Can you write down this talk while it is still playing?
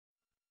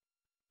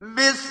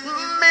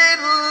بسم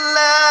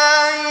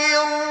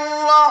الله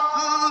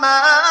الرحمن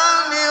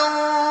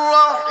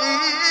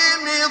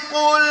الرحيم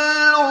قل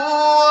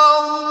هو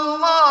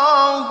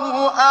الله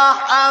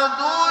أحد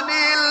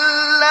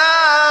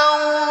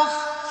الله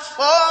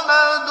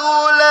الصمد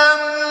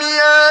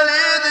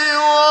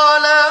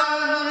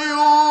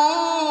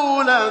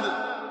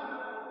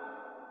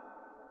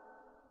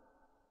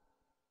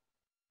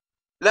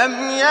لم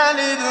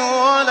يلد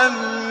ولم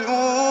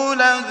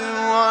يولد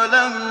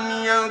ولم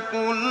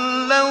يكن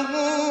له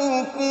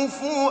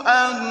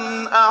كفؤا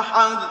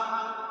أحد.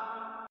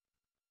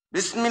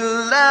 بسم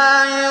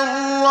الله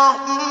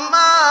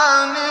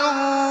الرحمن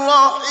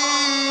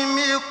الرحيم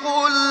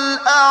قل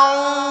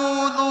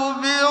أعوذ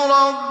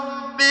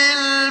برب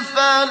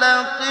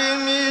الفلق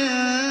من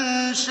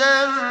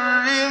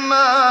شر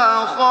ما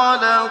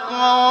خلق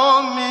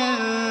ومن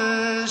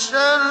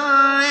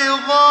شر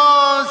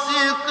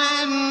غاسق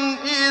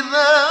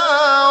إذا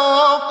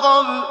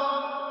وقب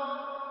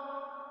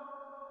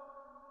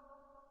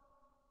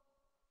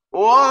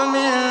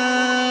ومن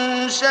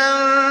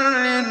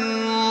شر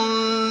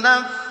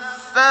النفاثات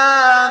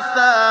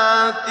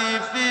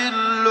في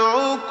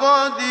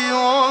العقد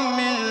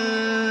ومن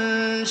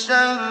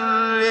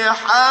شر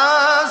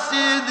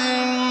حاسد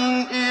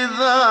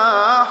إذا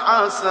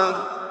حسد.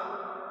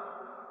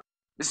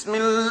 بسم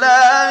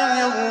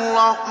الله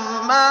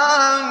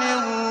الرحمن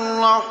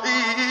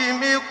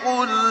الرحيم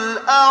قل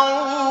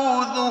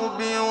أعوذ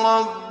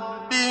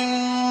برب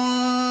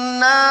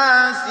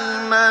الناس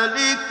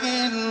ملك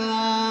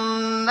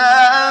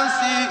الناس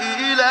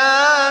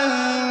إله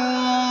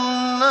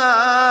الناس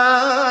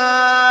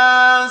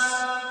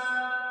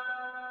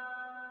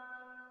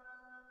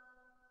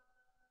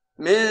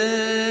من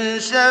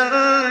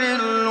شر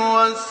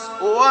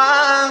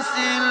الوسواس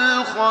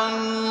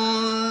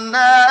الخناس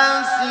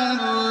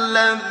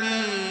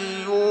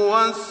الذي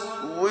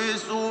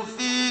يوسوس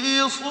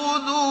في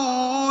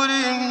صدور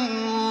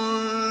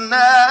الناس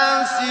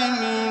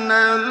من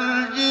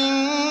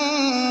الجنة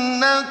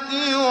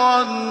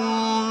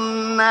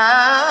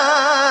والناس.